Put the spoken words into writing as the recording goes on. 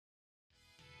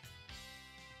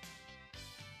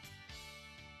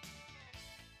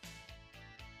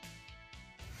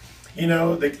You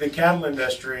know, the cattle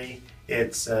industry,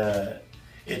 it's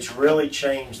really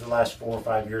changed the last 4 or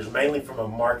 5 years, mainly from a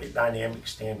market dynamic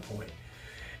standpoint.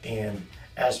 And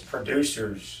as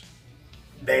producers,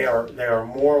 they are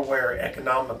more aware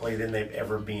economically than they've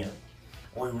ever been.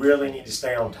 We really need to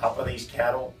stay on top of these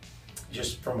cattle,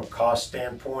 just from a cost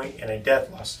standpoint and a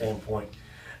death loss standpoint.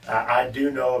 I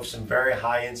do know of some very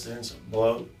high incidents of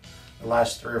bloat the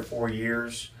last 3 or 4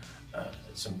 years,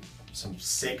 some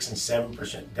 6 and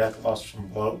 7% death loss from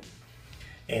bloat.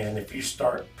 And if you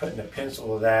start putting a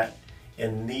pencil of that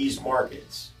in these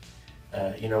markets,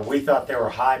 you know, we thought they were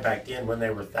high back then when they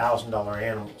were $1,000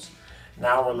 animals.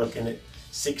 Now we're looking at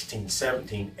 $1,600,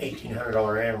 $1,700,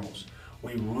 $1,800 animals.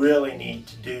 We really need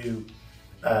to do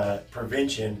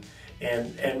prevention.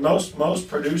 And most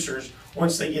producers,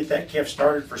 once they get that calf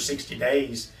started for 60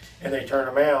 days and they turn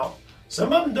them out,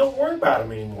 some of them don't worry about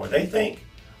them anymore. They think,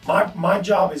 my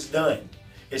job is done.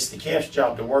 It's the calf's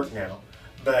job to work now.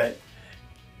 But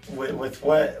with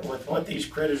what these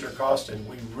critters are costing,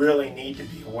 we really need to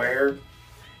be aware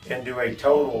and do a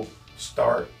total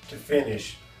start to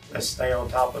finish. Let's stay on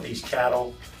top of these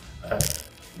cattle.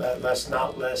 Let's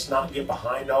not get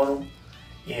behind on them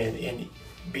in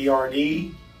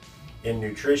BRD, in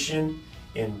nutrition,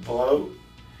 in bloat,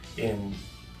 in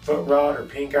foot rot or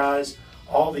pink eyes.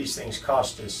 All these things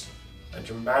cost us a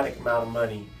dramatic amount of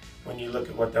money when you look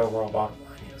at what the overall bottom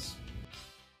line is.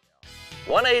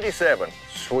 187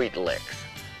 SWEETLIX.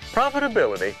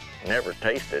 Profitability never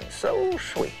tasted so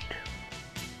sweet.